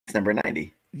number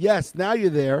 90. Yes, now you're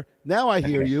there. Now I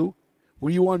hear you. Were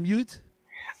you on mute?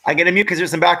 I'm going to mute because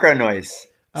there's some background noise.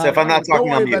 So if I'm not Don't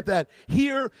talking, I'll worry mute. about that.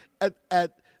 Here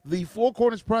at the Four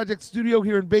Corners Project studio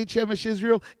here in Beit Shemesh,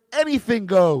 Israel, anything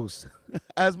goes,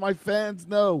 as my fans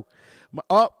know.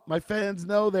 My fans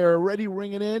know, they're already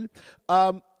ringing in.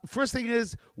 First thing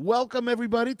is, welcome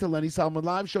everybody to Lenny Solomon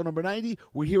Live, show number 90.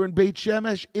 We're here in Beit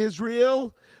Shemesh,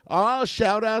 Israel.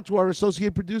 Shout out to our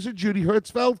associate producer, Judy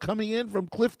Hertzfeld, coming in from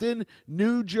Clifton,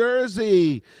 New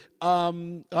Jersey.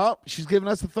 She's giving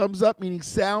us a thumbs up, meaning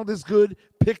sound is good,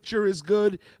 picture is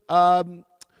good.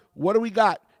 What do we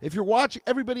got? If you're watching,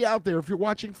 everybody out there, if you're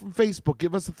watching from Facebook,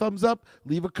 give us a thumbs up,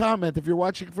 leave a comment. If you're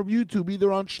watching from YouTube,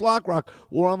 either on Schlockrock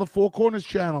or on the Four Corners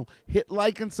channel, hit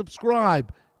like and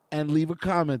subscribe and leave a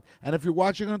comment. And if you're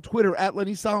watching on Twitter, at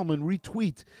Lenny Solomon,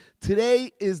 retweet.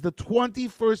 Today is the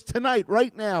 21st, tonight,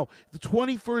 right now, the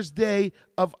 21st day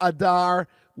of Adar.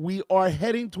 We are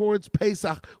heading towards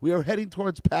Pesach. We are heading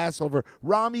towards Passover.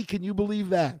 Rami, can you believe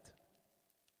that?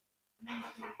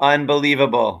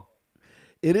 Unbelievable.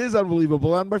 It is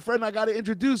unbelievable. And my friend, I got to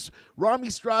introduce Rami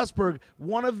Strosberg,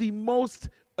 one of the most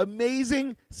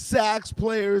amazing sax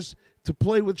players to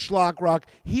play with Schlockrock.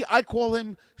 I call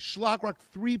him Schlockrock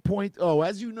 3.0.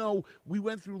 As you know, we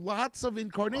went through lots of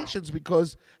incarnations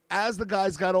because as the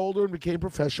guys got older and became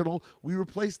professional, we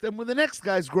replaced them with the next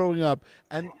guys growing up.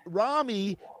 And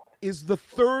Rami is the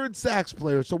third sax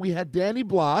player. So we had Danny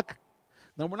Block.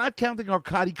 Now, we're not counting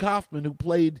Arkady Kaufman, who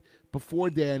played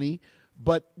before Danny,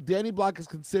 but Danny Block is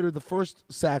considered the first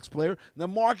sax player. Now,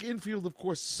 Mark Infield, of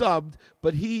course, subbed,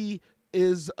 but he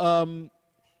is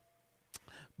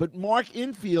but Mark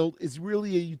Infield is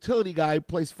really a utility guy who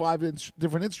plays five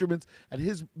different instruments, and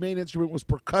his main instrument was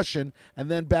percussion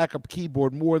and then backup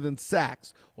keyboard more than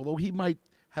sax, although he might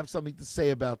have something to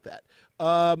say about that.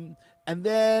 And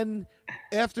then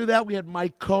after that, we had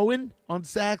Mike Cohen on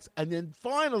sax. And then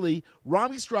finally,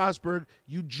 Rami Strosberg,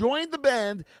 you joined the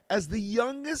band as the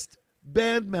youngest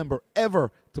band member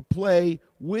ever to play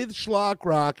with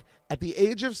Schlockrock at the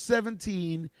age of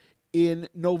 17 in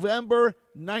November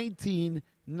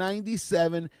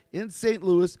 1997 in St.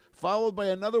 Louis, followed by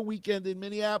another weekend in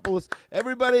Minneapolis.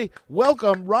 Everybody,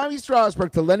 welcome Rami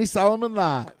Strosberg to Lenny Solomon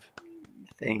Live.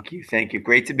 Thank you. Thank you.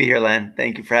 Great to be here, Len.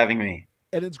 Thank you for having me.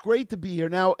 And it's great to be here.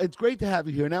 Now, it's great to have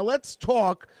you here. Now, let's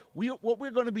talk. What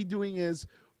we're going to be doing is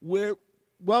well,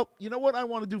 you know what I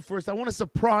want to do first? I want to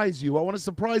surprise you. I want to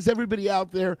surprise everybody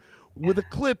out there with a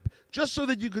clip just so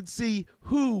that you could see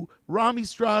who Rami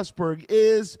Strosberg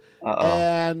is.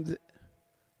 And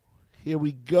here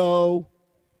we go.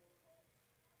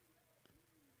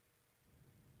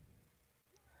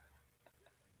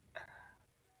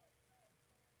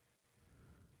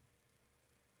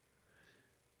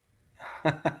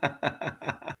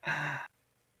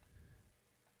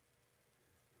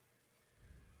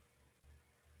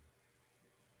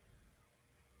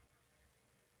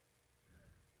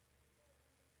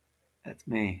 That's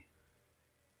me.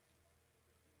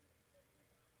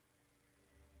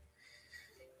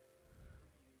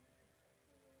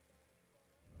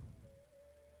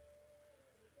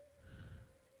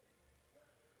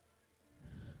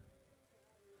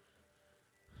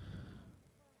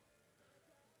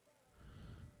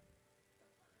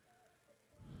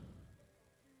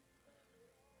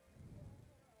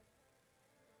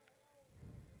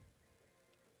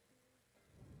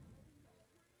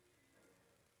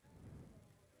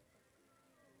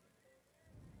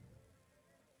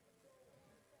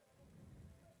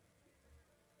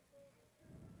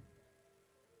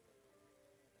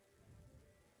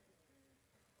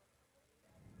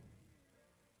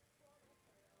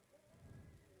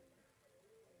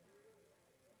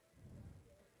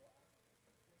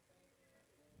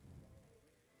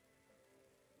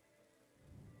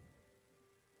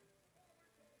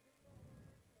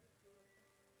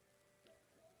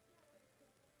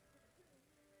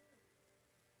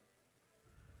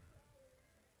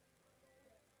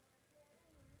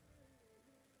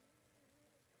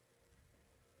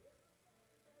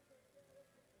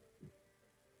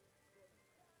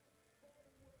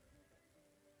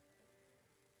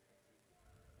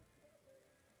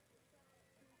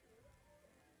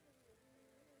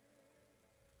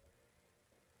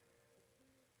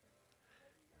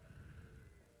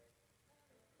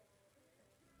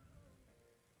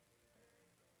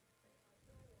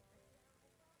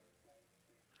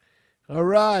 All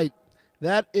right.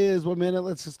 That is 1 minute.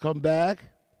 Let's just come back.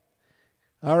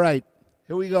 All right.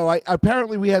 Here we go.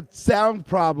 Apparently, we had sound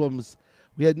problems.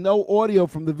 We had no audio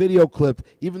from the video clip,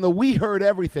 even though we heard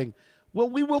everything. Well,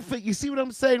 we will fit. You see what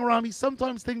I'm saying, Rami?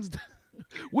 Sometimes things.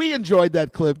 We enjoyed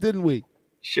that clip, didn't we?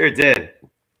 Sure did.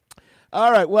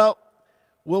 All right. Well,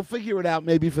 we'll figure it out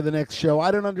maybe for the next show.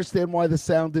 I don't understand why the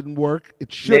sound didn't work.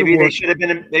 It should have Maybe they worked. should have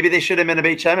been. Maybe they should have been a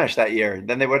Beit Shemesh that year.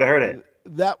 Then they would have heard it.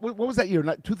 That what was that year?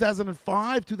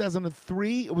 2005,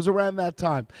 2003. It was around that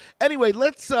time. Anyway,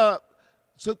 let's. So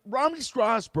Rami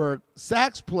Strosberg,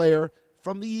 sax player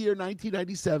from the year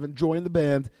 1997, joined the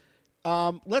band.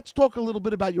 Let's talk a little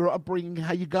bit about your upbringing,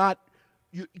 how you got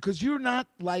you, because you're not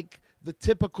like the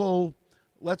typical,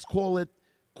 let's call it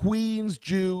Queens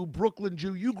Jew, Brooklyn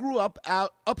Jew. You grew up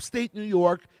out upstate New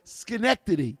York,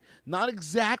 Schenectady, not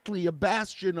exactly a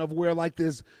bastion of where like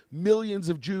there's millions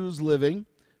of Jews living,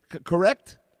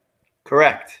 correct?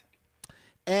 Correct.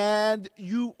 And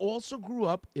you also grew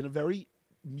up in a very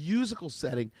musical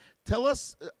setting. Tell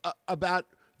us about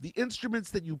the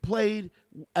instruments that you played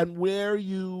and where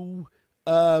you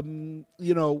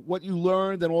know, what you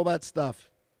learned and all that stuff.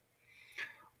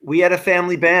 We had a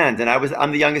family band, and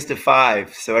I'm the youngest of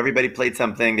five, so everybody played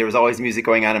something. There was always music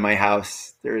going on in my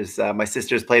house. There's my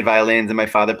sisters played violins, and my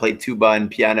father played tuba and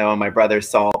piano, and my brother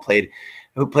Saul played,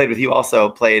 who played with you also,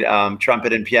 played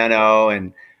trumpet and piano,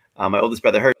 and my oldest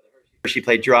brother Hershey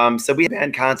played drums. So we had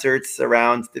band concerts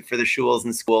around for the shuls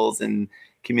and schools and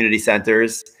community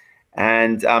centers.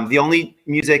 And the only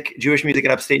Jewish music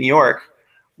in upstate New York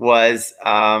was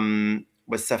Safam,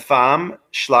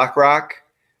 Shlach Rock,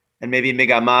 and maybe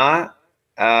Megama,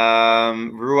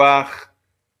 Ruach,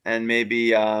 and maybe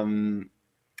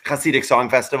Hasidic Song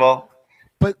Festival.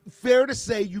 But fair to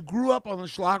say, you grew up on the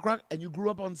Schlock Rock and you grew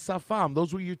up on Safam.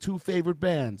 Those were your two favorite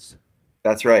bands.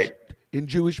 That's right. In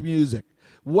Jewish music.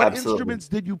 What Absolutely. instruments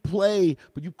did you play?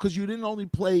 But because you didn't only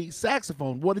play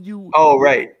saxophone, what did you? Oh,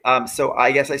 right. So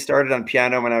I guess I started on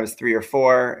piano when I was 3 or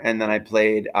 4, and then I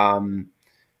played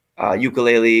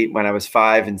ukulele when I was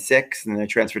 5 and 6, and then I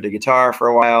transferred to guitar for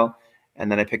a while,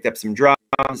 and then I picked up some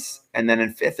drums, and then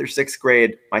in 5th or 6th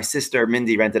grade, my sister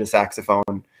Mindy rented a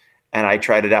saxophone, and I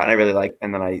tried it out, and I really liked,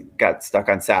 and then I got stuck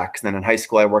on sax, and then in high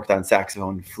school I worked on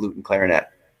saxophone, flute, and clarinet.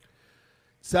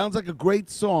 Sounds like a great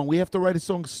song. We have to write a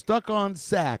song, Stuck on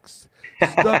Sax.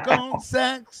 Stuck on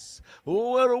Sax.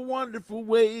 Oh, what a wonderful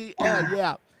way.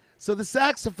 Yeah. So the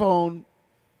saxophone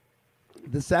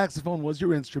was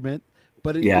your instrument,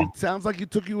 but it sounds like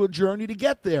it took you a journey to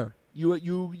get there.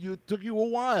 You took you a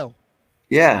while.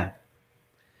 Yeah.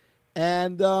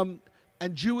 And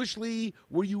Jewishly,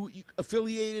 were you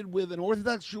affiliated with an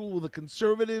Orthodox shul, with a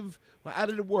conservative? How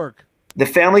did it work? The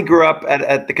family grew up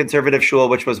at the conservative shul,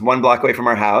 which was 1 block away from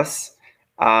our house.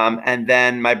 And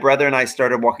then my brother and I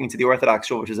started walking to the Orthodox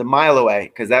shul, which is a mile away,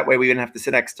 because that way we didn't have to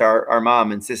sit next to our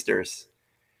mom and sisters.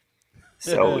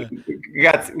 So we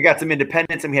got some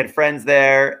independence, and we had friends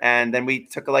there. And then we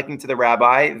took a liking to the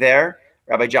rabbi there,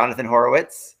 Rabbi Jonathan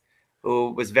Horowitz,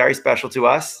 who was very special to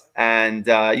us. And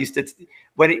used to,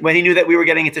 when he knew that we were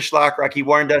getting into Shlach Rock, he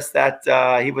warned us that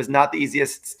he was not the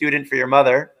easiest student for your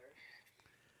mother.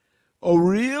 Oh,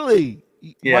 really?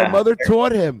 Yeah. My mother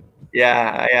taught him.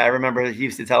 Yeah, I remember he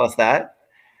used to tell us that.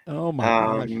 Oh my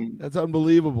gosh, that's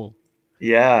unbelievable.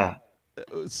 Yeah.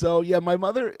 So yeah, my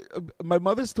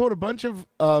mother's taught a bunch of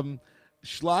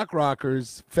Schlock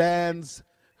Rockers fans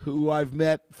who I've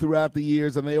met throughout the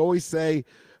years, and they always say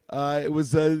it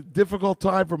was a difficult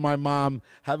time for my mom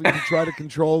having to try to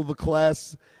control the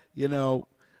class. You know,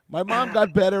 my mom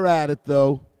got better at it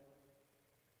though,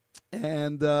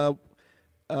 and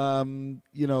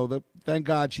you know, thank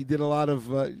God she did a lot of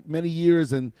many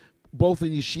years, and both in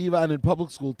yeshiva and in public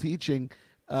school teaching.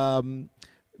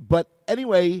 But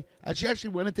anyway, she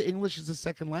actually went into English as a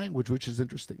second language, which is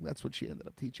interesting. That's what she ended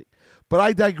up teaching. But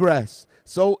I digress.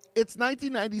 So it's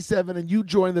 1997, and you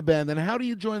joined the band. And how do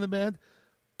you join the band?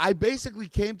 I basically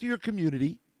came to your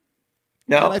community.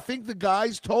 No. And I think the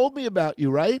guys told me about you,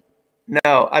 right?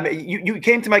 No. I mean, you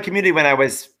came to my community when I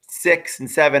was 6 and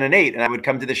 7 and 8, and I would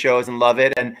come to the shows and love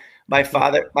it. And my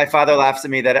father laughs at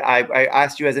me that I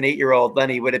asked you as an 8-year-old,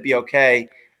 Lenny, would it be okay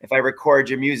if I record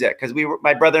your music? Because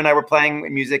my brother and I were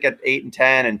playing music at 8 and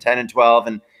 10 and 10 and 12,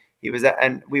 and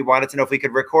and we wanted to know if we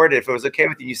could record it, if it was okay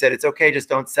with you. You said, it's okay, just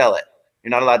don't sell it. You're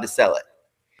not allowed to sell it.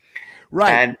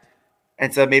 Right.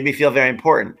 And so it made me feel very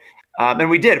important. And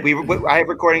we did. I have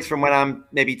recordings from when I'm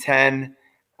maybe 10,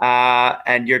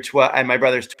 and you're 12, and my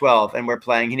brother's 12, and we're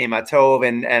playing Hinei Matov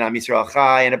and Am Yisrael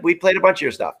Chai, and we played a bunch of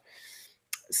your stuff.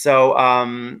 So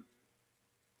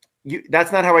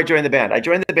that's not how I joined the band. I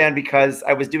joined the band because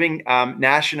I was doing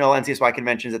national NCSY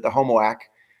conventions at the HomoAC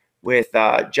with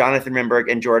Jonathan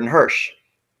Rimberg and Jordan Hirsch.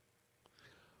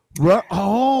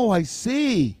 Oh, I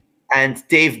see. And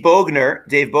Dave Bogner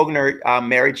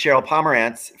married Cheryl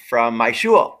Pomerantz from my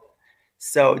shul.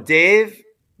 So Dave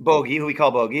Bogey, who we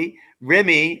call Bogey,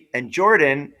 Remy, and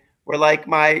Jordan were like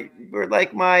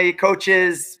my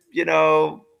coaches,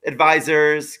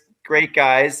 advisors, great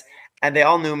guys, and they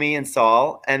all knew me and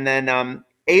Saul. And then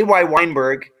A.Y.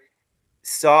 Weinberg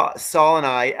saw Saul and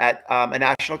I at a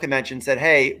national convention. Said,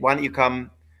 "Hey, why don't you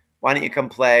come? Why don't you come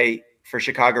play for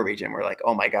Chicago region?" We're like,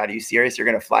 "Oh my God, are you serious? You're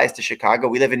going to fly us to Chicago?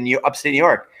 We live in upstate New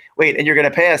York. Wait, and you're going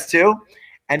to pay us too?"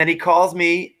 And then he calls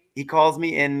me. He calls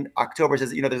me in October.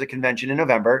 Says, "There's a convention in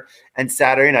November, and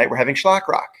Saturday night we're having Schlock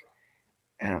Rock."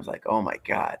 And I was like, "Oh my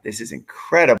God, this is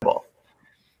incredible."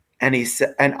 And he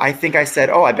said, and I think I said,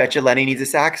 "Oh, I bet you Lenny needs a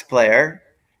sax player."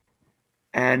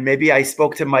 And maybe I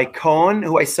spoke to Mike Cohn,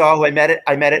 who I met at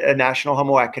a national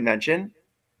homoac convention,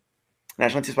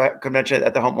 national convention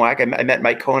at the homoac. I met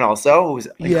Mike Cohn also, who was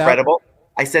incredible.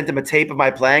 I sent him a tape of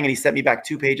my playing, and he sent me back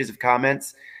 2 pages of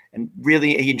comments. And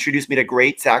really, he introduced me to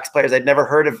great sax players. I'd never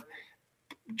heard of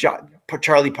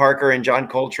Charlie Parker and John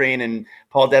Coltrane and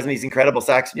Paul Desmond. These incredible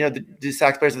sax, the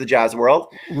sax players of the jazz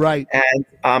world. Right.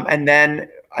 And then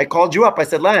I called you up. I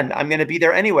said, "Len, I'm going to be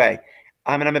there anyway.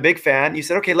 And I'm a big fan." You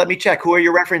said, "Okay, let me check. Who are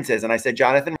your references?" And I said,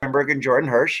 "Jonathan Remberg and Jordan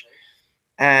Hirsch."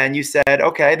 And you said,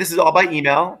 "Okay, this is all by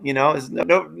email. There's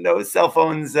no cell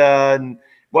phones and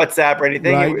WhatsApp or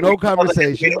anything. Right, no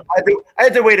conversation. I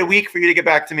had to wait a week for you to get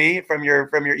back to me from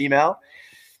your email."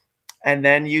 And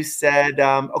then you said,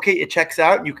 "Okay, it checks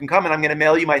out. You can come, and I'm going to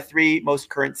mail you my 3 most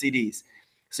current CDs.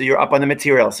 So you're up on the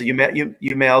material." So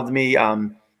you mailed me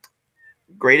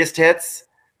greatest hits,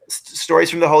 stories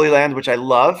from the Holy Land, which I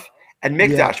love, and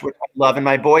Mikdash, which I love. And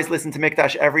my boys listen to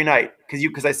Mikdash every night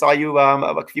because I saw you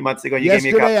a few months ago. You gave me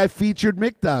a copy. I featured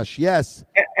Mikdash. Yes.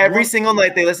 Every single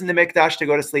night they listen to Mikdash to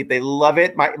go to sleep. They love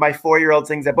it. My 4-year-old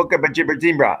sings a book of Bajibra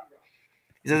Dimbra.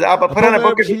 He says, "Abba, put on a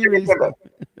book of Bajibra Dimbra."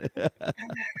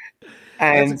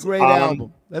 And that's a great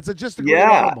album. That's just a great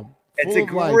album.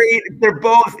 They're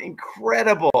both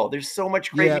incredible. There's so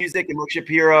much great music, and Mo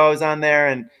Shapiro's on there,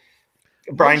 and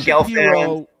Brian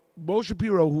Gelfand. Mo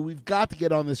Shapiro, who we've got to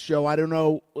get on this show. I don't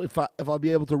know if I'll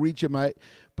be able to reach him,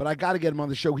 but I got to get him on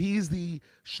the show. He's the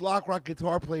Schlock Rock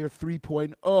guitar player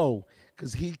 3.0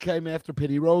 because he came after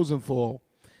Penny Rosenthal.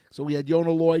 So we had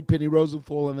Yonah Lloyd, Penny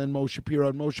Rosenthal, and then Mo Shapiro.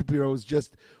 And Mo Shapiro is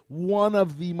just one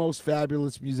of the most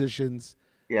fabulous musicians.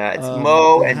 Yeah, it's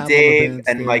Mo and Dave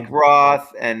and Mike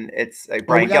Roth, and it's Brian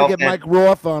Gelfand. We got to get Mike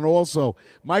Roth on also.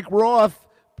 Mike Roth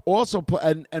also,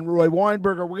 and Roy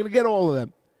Weinberger. We're going to get all of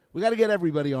them. We got to get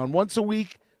everybody on once a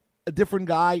week, a different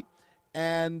guy.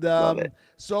 And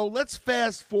so let's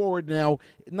fast forward now.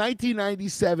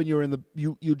 1997,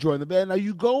 you join the band. Now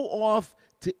you go off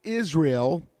to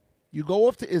Israel.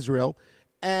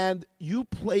 And you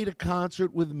played a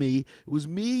concert with me. It was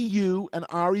me, you, and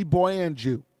Ari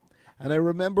Boyanju. And I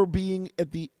remember being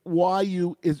at the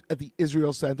at the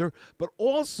Israel Center, but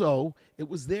also it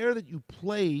was there that you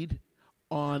played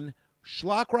on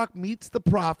Schlock Rock Meets the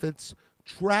Prophets,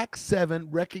 track 7,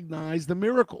 Recognize the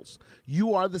Miracles.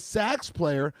 You are the sax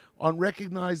player on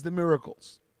Recognize the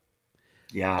Miracles.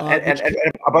 Yeah, and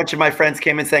a bunch of my friends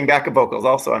came and sang backup vocals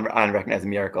also on Recognize the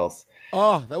Miracles.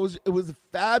 Oh, it was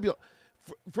fabulous.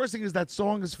 First thing is that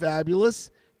song is fabulous.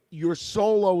 Your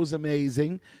solo is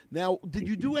amazing. Now, did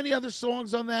you do any other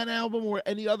songs on that album or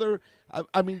any other?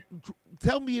 I mean,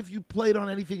 tell me if you played on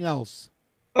anything else.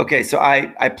 Okay, so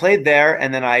I played there,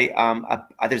 and then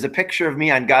there's a picture of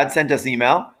me on God Sent Us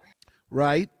Email.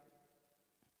 Right.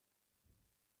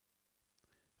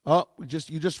 Oh, you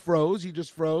just froze. You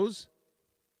just froze.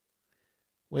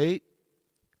 Wait.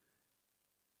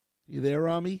 You there,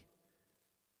 Rami?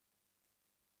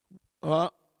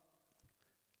 Okay,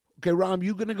 Ram,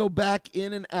 you're gonna go back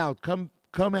in and out. Come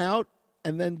out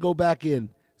and then go back in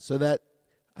so that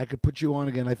I could put you on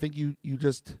again. I think you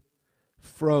just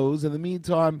froze. In the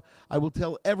meantime, I will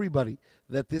tell everybody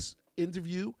that this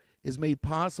interview is made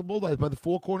possible by the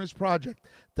Four Corners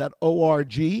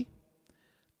Project.org.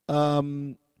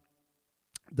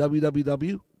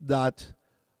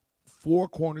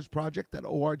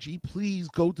 www.fourcornersproject.org. Please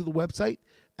go to the website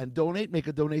and donate. Make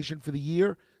a donation for the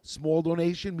year. Small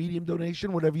donation, medium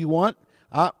donation, whatever you want.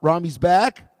 Rami's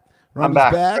back. I'm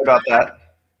back. Sorry about that.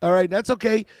 All right, that's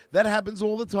okay. That happens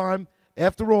all the time.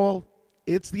 After all,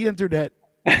 it's the internet.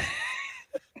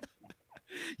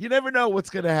 You never know what's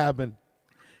going to happen.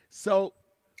 So,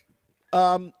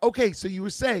 okay, so you were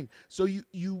saying, so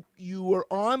you were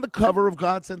on the cover of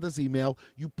God Sent Us Email.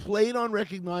 You played on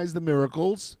Recognize the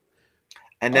Miracles.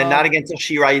 And then Not Against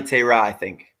Shirayah Teira, I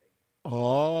think.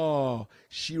 Oh,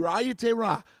 Shirayah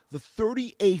Teira, the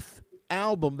 38th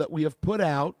album that we have put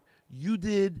out. You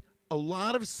did a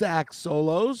lot of sax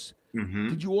solos. Mm-hmm.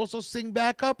 Did you also sing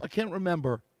backup? I can't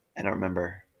remember. I don't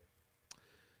remember.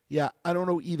 Yeah, I don't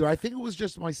know either. I think it was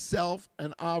just myself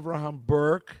and Avraham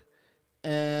Burke.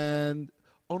 and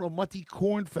oh no, Monty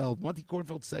Kornfeld. Monty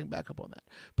Kornfeld sang backup on that.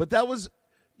 But that was,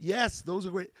 yes, those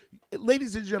are great.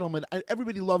 Ladies and gentlemen,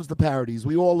 everybody loves the parodies.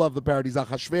 We all love the parodies.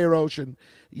 Achashverosh and,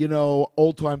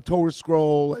 Old Time Torah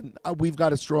Scroll, and We've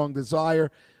Got a Strong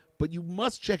Desire. But you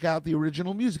must check out the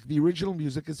original music. The original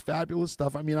music is fabulous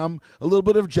stuff. I mean, I'm a little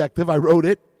bit objective. I wrote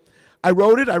it, I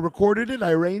recorded it,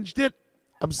 I arranged it.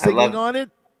 I'm singing on it.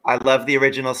 I love the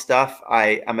original stuff.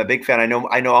 I'm a big fan. I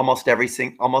know almost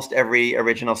every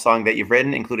original song that you've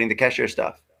written, including the Kesher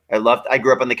stuff. I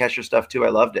grew up on the Kesher stuff too. I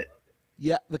loved it.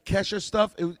 Yeah, the Kesher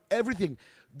stuff, it was everything.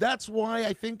 That's why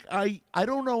I think I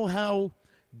don't know how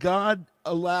God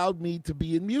allowed me to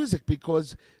be in music,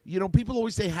 because people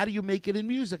always say, how do you make it in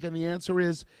music? And the answer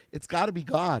is, it's got to be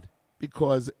God,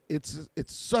 because it's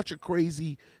such a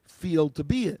crazy field to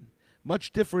be in.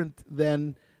 Much different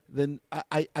than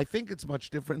I think it's much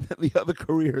different than the other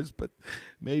careers, but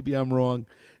maybe I'm wrong.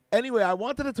 Anyway, I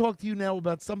wanted to talk to you now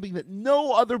about something that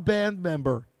no other band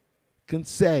member can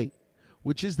say,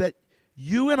 which is that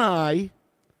you and I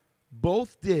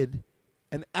both did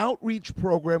an outreach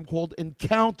program called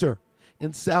Encounter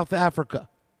in South Africa.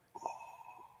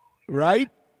 Right?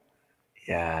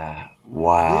 Yeah.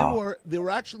 Wow. There were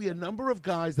actually a number of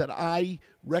guys that I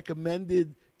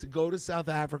recommended to go to South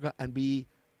Africa and be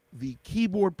the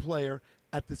keyboard player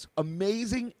at this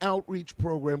amazing outreach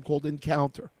program called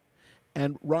Encounter.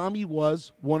 And Rami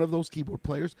was one of those keyboard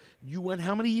players. You went,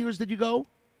 how many years did you go?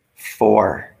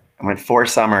 4. I went 4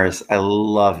 summers. I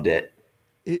loved it.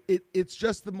 It's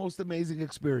just the most amazing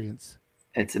experience.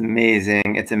 It's amazing.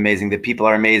 It's amazing. The people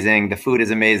are amazing. The food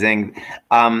is amazing.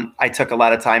 I took a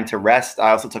lot of time to rest.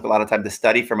 I also took a lot of time to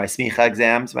study for my smicha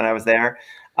exams when I was there.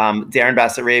 Darren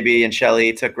Bassarabi and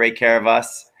Shelley took great care of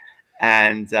us.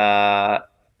 And the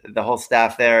whole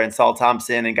staff there, and Saul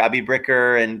Thompson and Gabi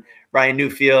Bricker and Ryan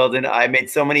Newfield. And I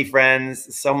made so many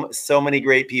friends, so many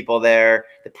great people there.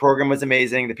 The program was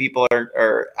amazing. The people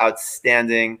are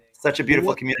outstanding. Such a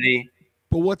beautiful community.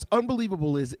 But what's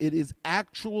unbelievable is it is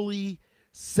actually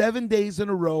 7 days in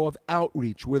a row of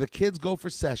outreach where the kids go for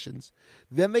sessions.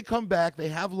 Then they come back, they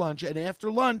have lunch, and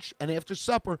after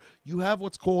supper, you have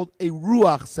what's called a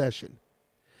Ruach session.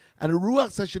 And a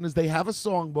Ruach session is they have a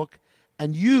songbook,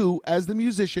 and you, as the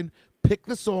musician, pick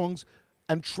the songs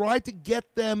and try to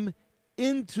get them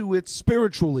into it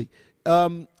spiritually,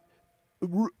 via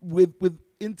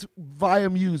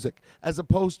music, as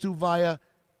opposed to via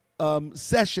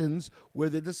sessions where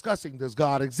they're discussing, does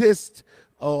God exist,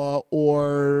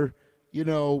 or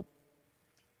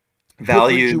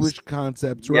values, Jewish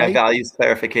concepts, right? Yeah, values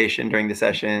clarification during the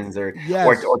sessions, or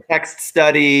text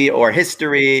study, or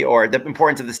history, or the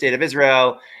importance of the state of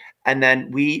Israel, and then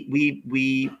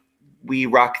we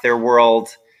rock their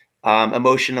world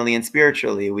emotionally and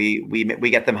spiritually. We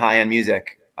get them high on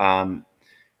music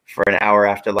for an hour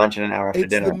after lunch and an hour after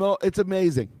dinner. It's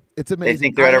amazing. It's amazing. They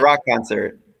think they're at a rock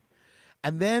concert.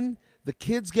 And then the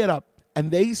kids get up and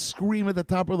they scream at the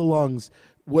top of the lungs,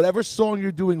 whatever song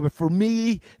you're doing. But for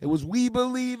me, it was, we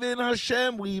believe in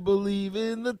Hashem, we believe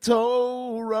in the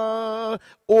Torah,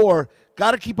 or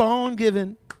gotta keep on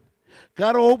giving,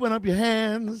 gotta open up your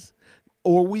hands,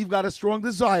 or we've got a strong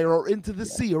desire, or into the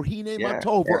sea, or Hine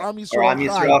Matov, or Am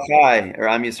Yisrael Chai, or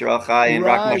Am Yisrael Chai, and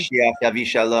Rak Mashiach Yavi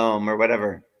Shalom, or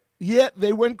whatever. Yeah,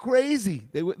 they went crazy.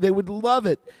 They would love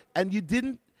it, and you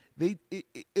didn't.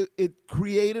 It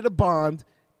created a bond,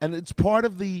 and it's part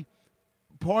of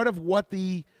what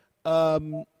the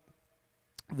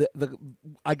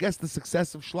I guess the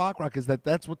success of Shlock Rock is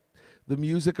that's what the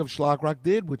music of Shlock Rock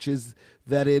did, which is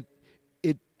that it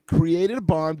created a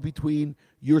bond between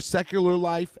your secular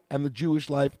life and the Jewish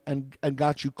life, and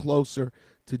got you closer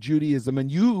to Judaism.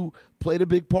 And you played a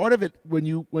big part of it when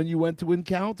you went to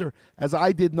Encounter, as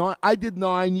I did not. I did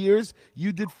 9 years.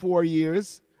 You did 4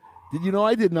 years. Did you know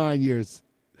I did 9 years?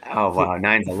 Oh wow,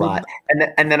 9's a lot.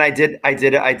 And then I did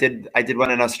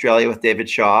one in Australia with David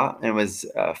Shaw, and it was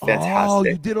fantastic. Oh,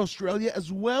 you did Australia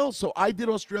as well. So I did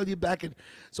Australia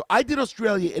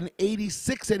in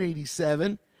 86 and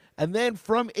 87, and then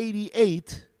from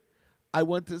 88, I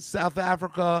went to South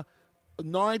Africa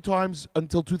 9 times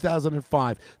until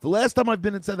 2005. The last time I've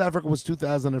been in South Africa was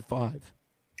 2005.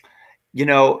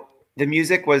 The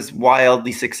music was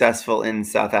wildly successful in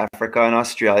South Africa and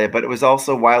Australia, but it was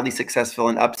also wildly successful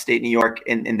in upstate New York,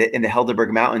 in the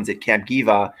Helderberg Mountains at Camp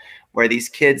Giva, where these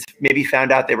kids maybe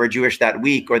found out they were Jewish that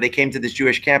week, or they came to this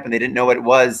Jewish camp and they didn't know what it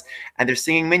was, and they're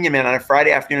singing Minyan Man on a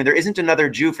Friday afternoon. There isn't another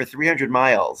Jew for 300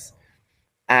 miles,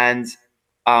 and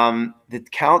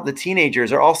the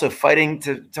teenagers are also fighting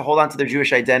to hold on to their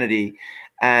Jewish identity.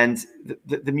 And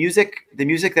the music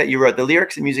that you wrote, the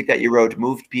lyrics and music that you wrote,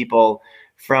 moved people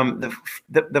from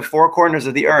the four corners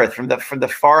of the earth, from the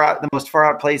far out, the most far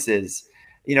out places.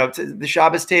 The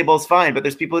Shabbos table is fine, but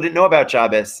there's people who didn't know about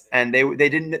Shabbos, and they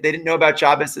didn't know about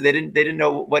Shabbos, so they didn't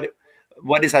know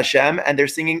what is Hashem, and they're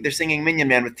singing Minyan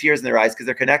Man with tears in their eyes because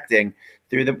they're connecting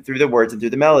through the words and through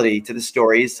the melody to the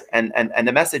stories and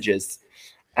the messages.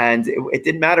 And it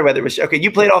didn't matter whether it was okay. You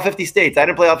played all 50 states. I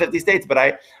didn't play all 50 states, but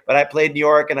I played New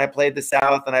York, and I played the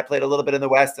South, and I played a little bit in the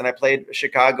West, and I played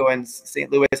Chicago and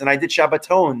St. Louis, and I did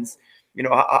Shabbatones.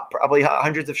 Probably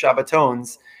hundreds of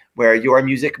Shabbatones where your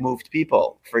music moved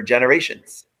people for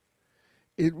generations.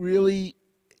 It really,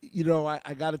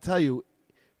 I got to tell you,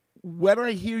 when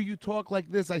I hear you talk like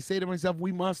this, I say to myself,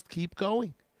 we must keep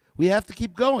going. We have to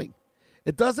keep going.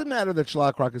 It doesn't matter that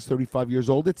Shlock Rock is 35 years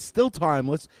old. It's still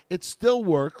timeless. It still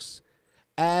works.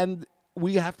 And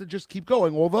we have to just keep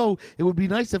going. Although it would be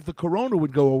nice if the corona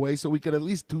would go away so we could at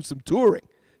least do some touring,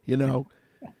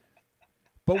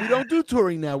 But we don't do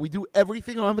touring now. We do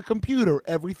everything on the computer,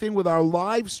 everything with our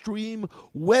live stream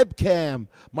webcam,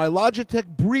 my Logitech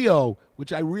Brio,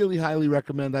 which I really highly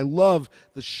recommend. I love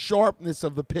the sharpness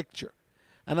of the picture.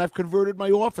 And I've converted my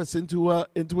office into a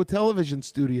television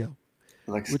studio.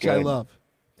 Looks which good. I love.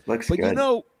 Looks but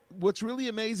good. What's really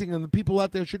amazing, and the people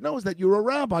out there should know, is that you're a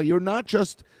rabbi. You're not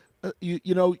just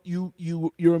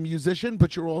you're a musician,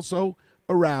 but you're also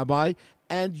a rabbi,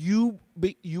 and you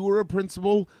were a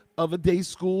principal of a day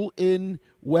school in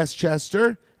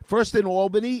Westchester, first in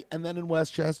Albany and then in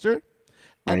Westchester,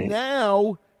 and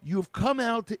now you've come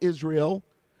out to Israel,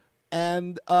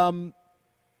 and tell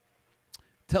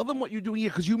them what you're doing here,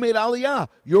 because you made Aliyah.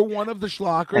 You're one of the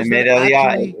Shlockers. I made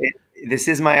Aliyah. This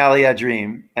is my Aliyah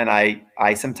dream, and I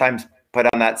sometimes put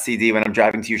on that CD when I'm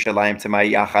driving to Yerushalayim to my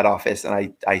Yachad office,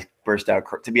 and I burst out.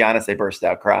 To be honest, I burst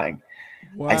out crying.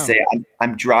 Wow. I say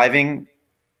I'm driving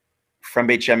from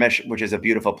Beit Shemesh, which is a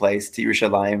beautiful place, to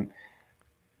Yerushalayim,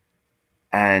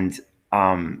 and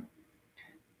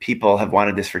people have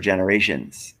wanted this for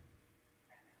generations.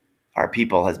 Our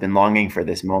people has been longing for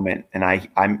this moment, and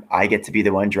I get to be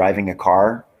the one driving a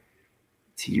car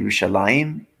to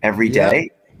Yerushalayim every day.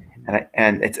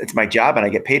 And it's my job, and I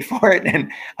get paid for it,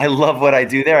 and I love what I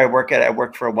do there. I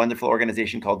work for a wonderful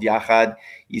organization called Yachad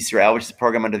Yisrael, which is a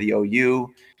program under the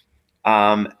OU,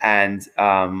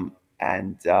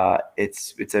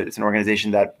 it's an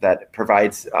organization that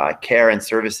provides care and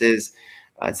services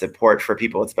and support for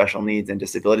people with special needs and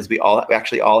disabilities. We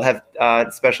actually all have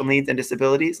special needs and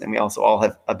disabilities, and we also all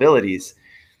have abilities.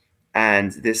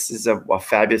 And this is a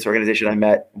fabulous organization. I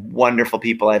met wonderful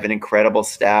people. I have an incredible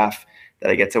staff that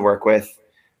I get to work with.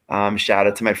 Shout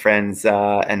out to my friends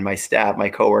and my staff, my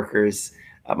coworkers,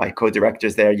 my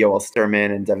co-directors there, Yoel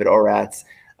Sturman and David Oratz,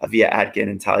 Avia Atkin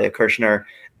and Talia Kirshner.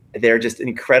 They're just an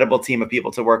incredible team of people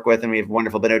to work with, and we have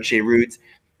wonderful Benot Sheirut,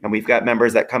 and we've got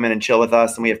members that come in and chill with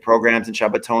us, and we have programs and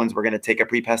Shabbatones. We're going to take a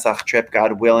pre-Pesach trip,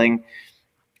 God willing.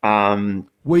 Where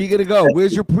are you going to go?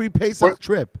 Where's your pre-Pesach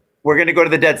trip? We're going to go to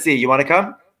the Dead Sea. You want to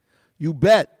come? You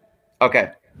bet.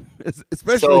 Okay.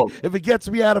 Especially if it gets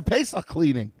me out of Pesach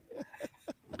cleaning.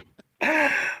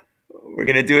 We're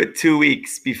going to do it 2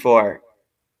 weeks before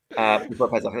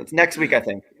Pesach. It's next week, I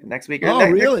think. Next week.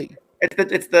 Really?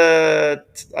 It's the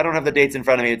I don't have the dates in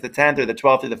front of me. It's the 10th or the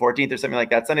 12th or the 14th or something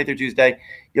like that. Sunday through Tuesday.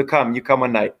 You come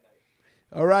one night.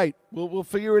 All right. We'll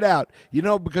figure it out.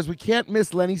 Because we can't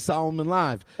miss Lenny Solomon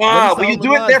live. Well, you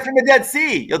do it there from the Dead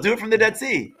Sea. You'll do it from the Dead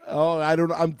Sea. Oh, I don't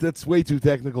know. That's way too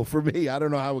technical for me. I don't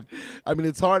know how.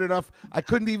 It's hard enough. I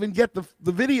couldn't even get the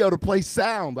video to play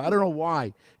sound. I don't know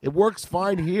why. It works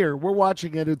fine here. We're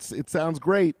watching it. It sounds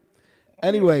great.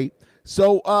 Anyway,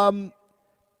 so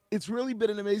it's really been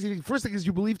an amazing thing. First thing is,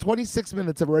 you believe 26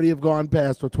 minutes have already gone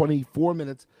past, or 24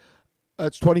 minutes.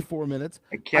 It's 24 minutes.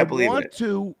 I can't believe it.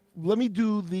 Let me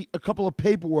do a couple of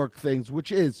paperwork things,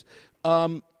 which is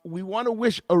we want to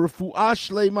wish a refuah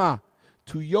shlema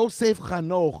to Yosef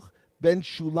Chanoch ben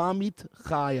Shulamit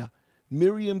Chaya,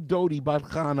 Miriam Dodi bat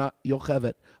Chana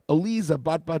Yochevet, Eliza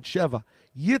bat Sheva,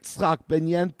 Yitzchak ben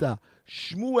Yenta,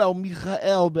 Shmuel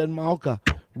Michael ben Malka,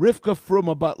 Rivka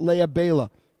Fruma bat Leah Bela,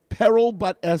 Peril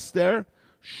bat Esther,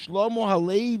 Shlomo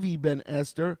Halevi ben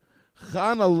Esther,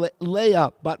 Chana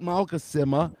Leah bat Malka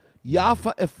Sima,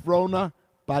 Yafa Efrona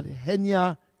bat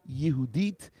Henya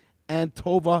Yehudit, and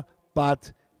Tova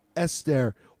bat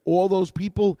Esther. All those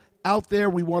people out there,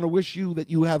 we want to wish you that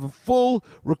you have a full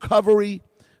recovery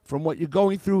from what you're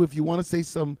going through. If you want to say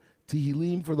some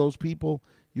Tehillim for those people,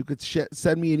 you could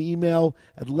send me an email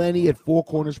at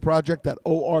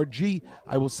lenny@fourcornersproject.org.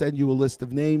 I will send you a list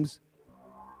of names.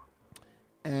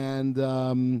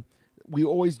 And we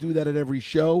always do that at every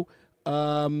show.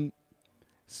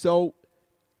 So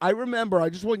I remember, I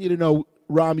just want you to know,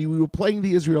 Rami, we were playing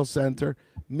the Israel Center,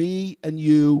 me and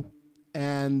you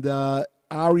and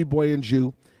Ari Boy and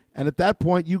Jew. And at that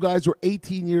point, you guys were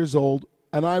 18 years old,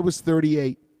 and I was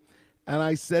 38. And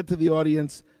I said to the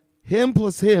audience, him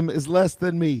plus him is less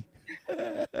than me.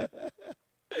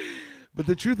 But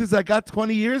the truth is, I got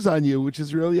 20 years on you, which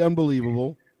is really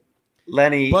unbelievable.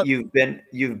 Lenny, But you've been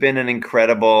an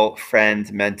incredible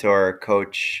friend, mentor,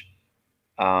 coach.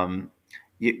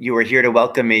 You were here to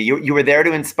welcome me. You were there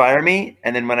to inspire me.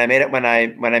 And then when I made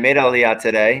Aliyah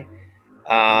today,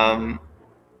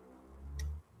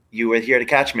 you were here to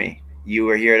catch me. You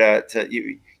were here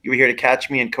you were here to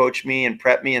catch me and coach me and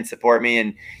prep me and support me.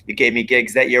 And you gave me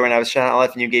gigs that year when I was Shana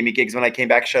Aleph, and you gave me gigs when I came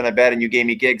back Shana Bet, and you gave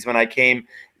me gigs when I came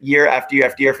year after year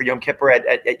after year for Yom Kippur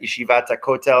at Yeshivat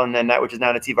Kotel, and then that which is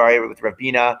now Nativ Aryeh with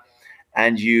Rabina.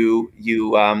 And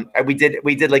we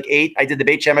did like I did the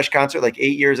Beit Shemesh concert like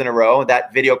 8 years in a row.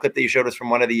 That video clip that you showed us from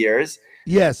one of the years.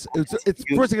 yes, it's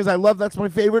first thing is I love, that's my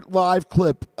favorite live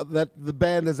clip that the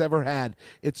band has ever had.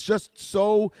 It's just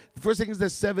so, the first thing is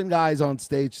there's 7 guys on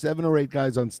stage, 7 or 8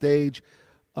 guys on stage.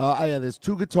 There's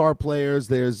 2 guitar players.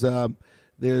 There's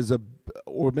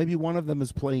or maybe one of them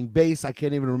is playing bass. I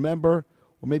can't even remember.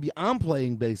 Or maybe I'm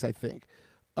playing bass, I think.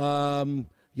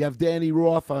 You have Danny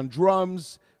Roth on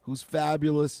drums, who's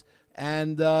fabulous,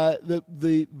 and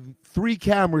the 3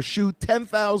 cameras shoot,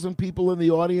 10,000 people in the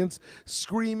audience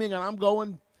screaming, and I'm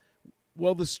going,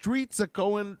 well, the streets are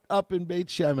going up in Beit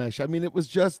Shemesh. I mean,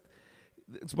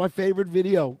 it's my favorite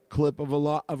video clip of a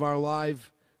lot of our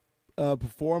live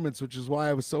performance, which is why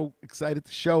I was so excited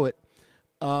to show it.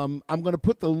 I'm going to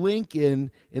put the link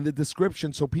in the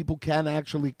description so people can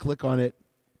actually click on it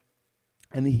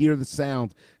and hear the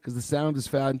sound, because the sound is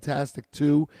fantastic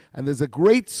too. And there's a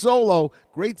great sax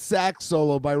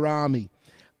solo by Rami.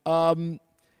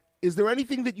 Is there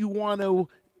anything that you want to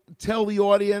tell the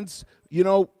audience? You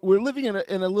know, we're living in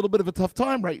a little bit of a tough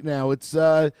time right now. It's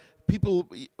people.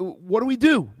 What do we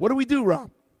do? What do we do,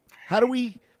 Ram? How do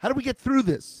we get through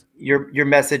this? Your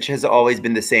message has always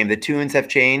been the same. The tunes have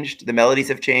changed, the melodies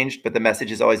have changed, but the message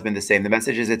has always been the same. The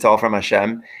message is it's all from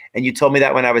Hashem. And you told me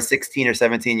that when I was 16 or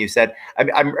 17. You said,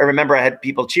 I remember I had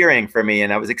people cheering for me,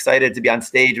 and I was excited to be on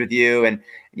stage with you. And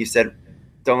you said,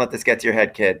 don't let this get to your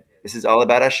head, kid. This is all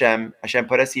about Hashem. Hashem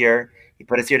put us here. He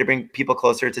put us here to bring people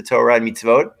closer to Torah and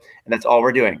mitzvot, and that's all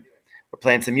we're doing. We're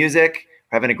playing some music,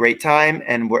 we're having a great time,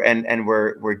 and we're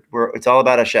it's all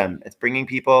about Hashem. It's bringing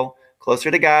people closer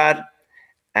to God.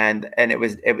 And it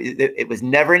was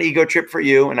never an ego trip for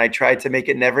you, and I tried to make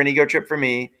it never an ego trip for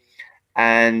me.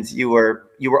 And you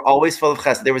were always full of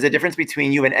chesed. There was a difference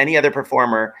between you and any other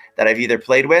performer that I've either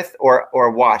played with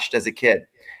or watched as a kid.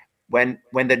 When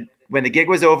the gig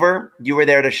was over, you were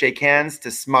there to shake hands,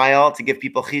 to smile, to give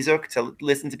people chizuk, to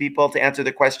listen to people, to answer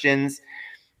the questions.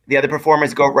 The other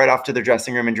performers go right off to their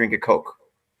dressing room and drink a Coke,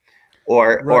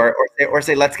 or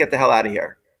say let's get the hell out of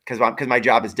here because my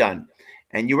job is done.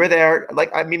 And you were there, like,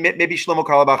 I mean, maybe Shlomo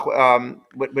Karlbach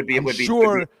would be.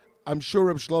 I'm sure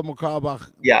if Shlomo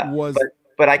Karlbach was.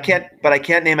 But I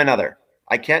can't name another.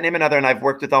 I can't name another, and I've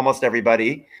worked with almost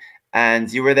everybody.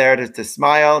 And you were there to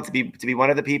smile, to be one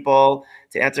of the people,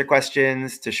 to answer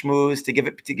questions, to schmooze, to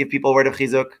give people a word of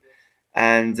chizuk.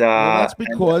 And that's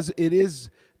because it is,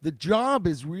 the job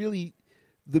is really,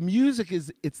 the music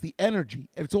it's the energy.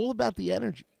 It's all about the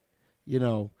energy, you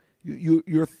know.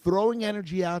 You're throwing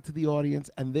energy out to the audience,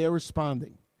 and they're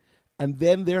responding, and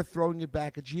then they're throwing it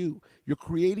back at you. You're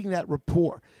creating that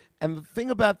rapport. And the thing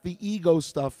about the ego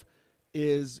stuff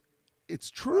is,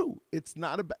 it's true. It's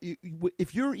not about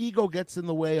if your ego gets in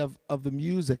the way of the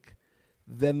music,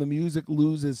 then the music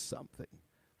loses something.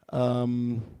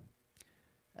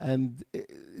 And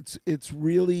it's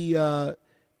really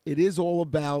it is all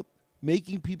about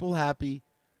making people happy.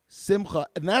 Simcha,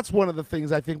 and that's one of the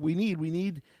things I think we need. We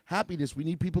need happiness. We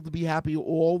need people to be happy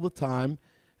all the time,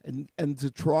 and to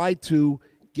try to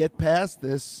get past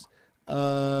this,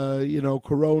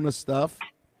 Corona stuff.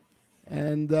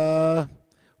 And we're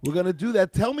gonna do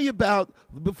that. Tell me about,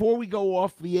 before we go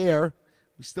off the air.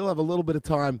 We still have a little bit of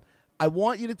time. I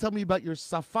want you to tell me about your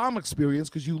Safam experience,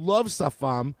 because you love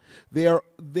Safam.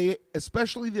 They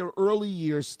especially their early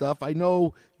year stuff. I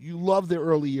know you love their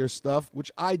early year stuff,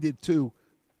 which I did too.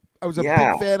 I was a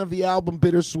big fan of the album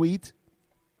Bittersweet.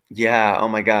 Yeah. Oh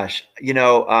my gosh.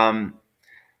 Safam,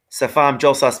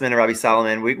 Joel Sussman, and Rabbi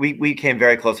Solomon, we came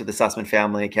very close with the Sussman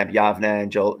family, Camp Yavne,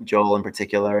 and Joel in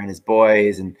particular, and his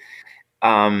boys. And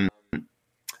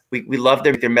we love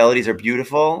their melodies are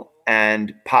beautiful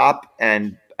and pop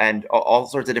and all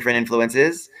sorts of different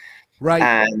influences. Right.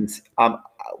 And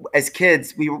as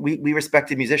kids, we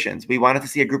respected musicians. We wanted to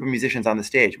see a group of musicians on the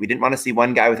stage. We didn't want to see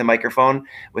one guy with a microphone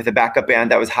with a backup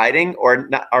band that was hiding or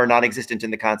non-existent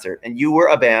in the concert. And you were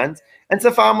a band, and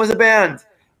Safam was a band.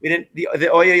 We didn't the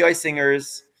Oy Oy Oy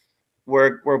singers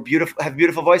were beautiful, have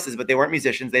beautiful voices, but they weren't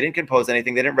musicians. They didn't compose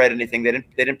anything. They didn't write anything. They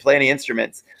didn't play any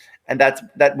instruments, and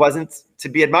that wasn't to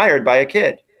be admired by a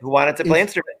kid who wanted to play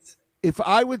instruments. If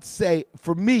I would say,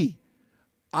 for me,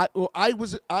 I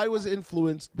was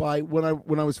influenced by when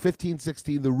I was 15,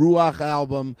 16, the Ruach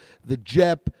album, the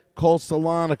Jep, Kol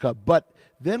Salonika. But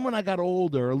then when I got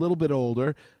older, a little bit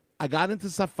older, I got into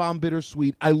Safam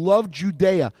Bittersweet. I love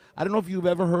Judea. I don't know if you've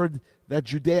ever heard that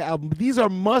Judea album, but these are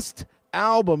must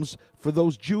albums for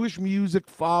those Jewish music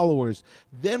followers.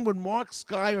 Then when Mark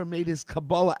Schreier made his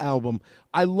Kabbalah album,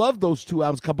 I love those two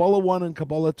albums, Kabbalah 1 and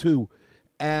Kabbalah 2.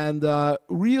 And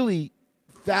really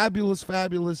fabulous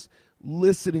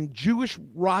listening, Jewish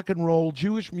rock and roll,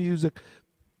 Jewish music,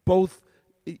 both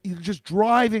just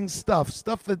driving stuff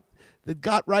that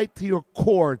got right to your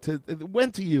core, that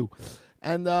went to you.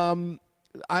 And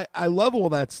I love all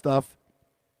that stuff.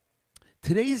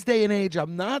 Today's day and age,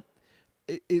 I'm not,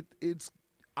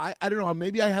 I don't know,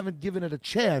 maybe I haven't given it a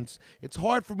chance. It's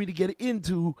hard for me to get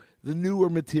into the newer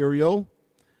material,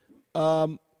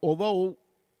 although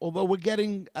we're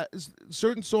getting,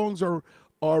 certain songs are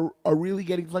really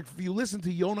getting, like if you listen to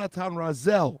Yonatan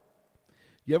Razel,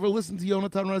 you ever listen to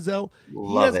Yonatan Razel?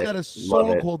 Love he has it. got a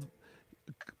song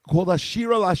called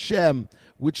Ashir al Hashem,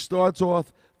 which starts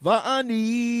off,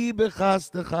 Va'ani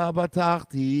bechastecha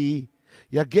batachti,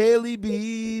 Yageli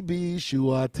bi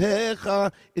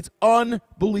bishuatecha. It's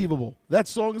unbelievable. That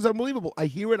song is unbelievable. I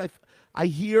hear it. I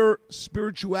hear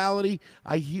spirituality.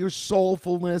 I hear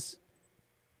soulfulness.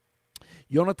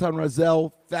 Yonatan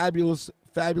Razel,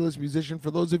 fabulous musician.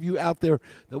 For those of you out there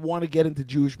that want to get into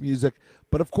Jewish music,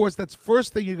 but of course, that's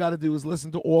first thing you got to do is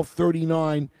listen to all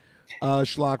 39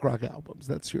 Schlock Rock albums.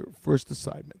 That's your first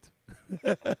assignment.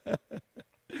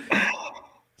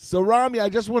 So, Rami, I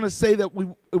just want to say that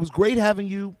it was great having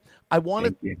you. I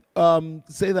want to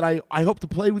say that I hope to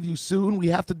play with you soon. We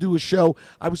have to do a show.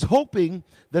 I was hoping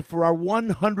that for our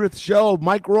 100th show,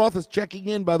 Mike Roth is checking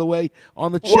in, by the way,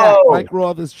 on the chat. Whoa. Mike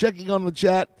Roth is checking on the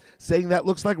chat, saying that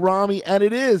looks like Rami, and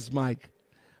it is, Mike.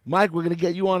 Mike, we're going to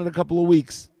get you on in a couple of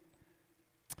weeks.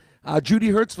 Judy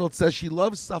Hertzfeld says she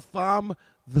loves Safam,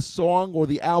 the song or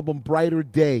the album Brighter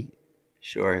Day.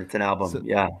 Sure, it's an album. So,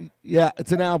 yeah,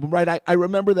 it's an album, right? I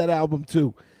remember that album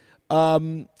too.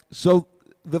 So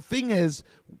the thing is,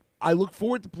 I look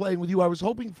forward to playing with you. I was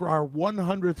hoping for our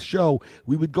 100th show,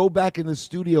 we would go back in the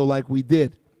studio like we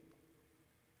did.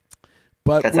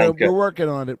 But we're working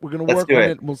on it. We're going to work on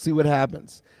it, and we'll see what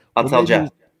happens. I'll tell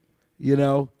Jeff.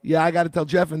 I got to tell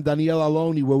Jeff and Danielle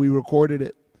Aloni where we recorded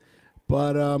it.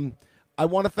 But I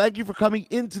want to thank you for coming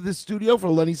into the studio for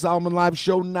Lenny Solomon Live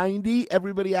Show 90.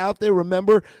 Everybody out there,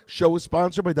 remember, show is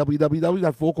sponsored by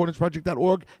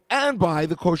www.fourcornersproject.org and by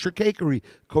the Kosher Cakery.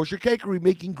 Kosher Cakery,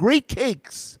 making great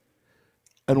cakes.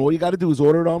 And all you got to do is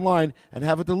order it online and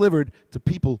have it delivered to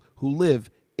people who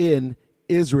live in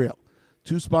Israel.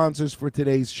 Two sponsors for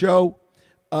today's show.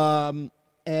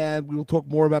 And we will talk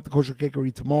more about the Kosher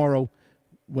Cakery tomorrow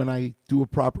when I do a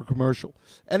proper commercial.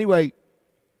 Anyway,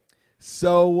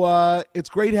 so it's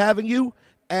great having you.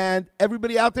 And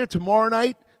everybody out there, tomorrow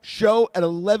night, show at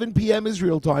 11 p.m.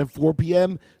 Israel time, 4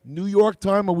 p.m. New York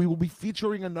time, and we will be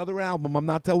featuring another album. I'm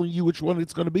not telling you which one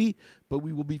it's going to be, but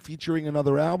we will be featuring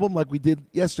another album like we did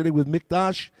yesterday with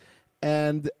Mikdash.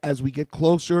 And as we get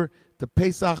closer to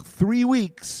Pesach, 3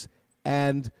 weeks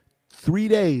and 3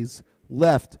 days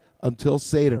left until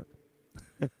Seder.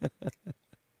 I'm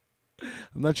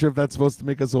not sure if that's supposed to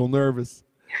make us all nervous.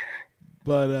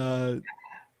 But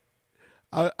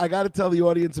I got to tell the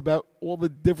audience about all the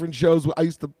different shows. I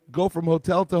used to go from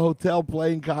hotel to hotel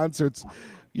playing concerts,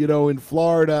 in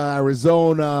Florida,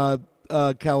 Arizona,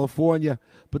 California.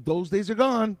 But those days are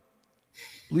gone,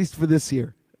 at least for this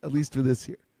year.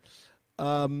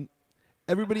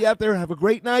 Everybody out there, have a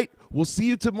great night. We'll see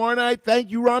you tomorrow night.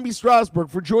 Thank you, Rami Strosberg,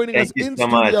 for joining us in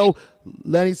studio. Much.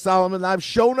 Lenny Solomon Live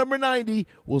Show number 90.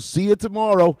 We'll see you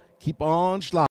tomorrow. Keep on schlock.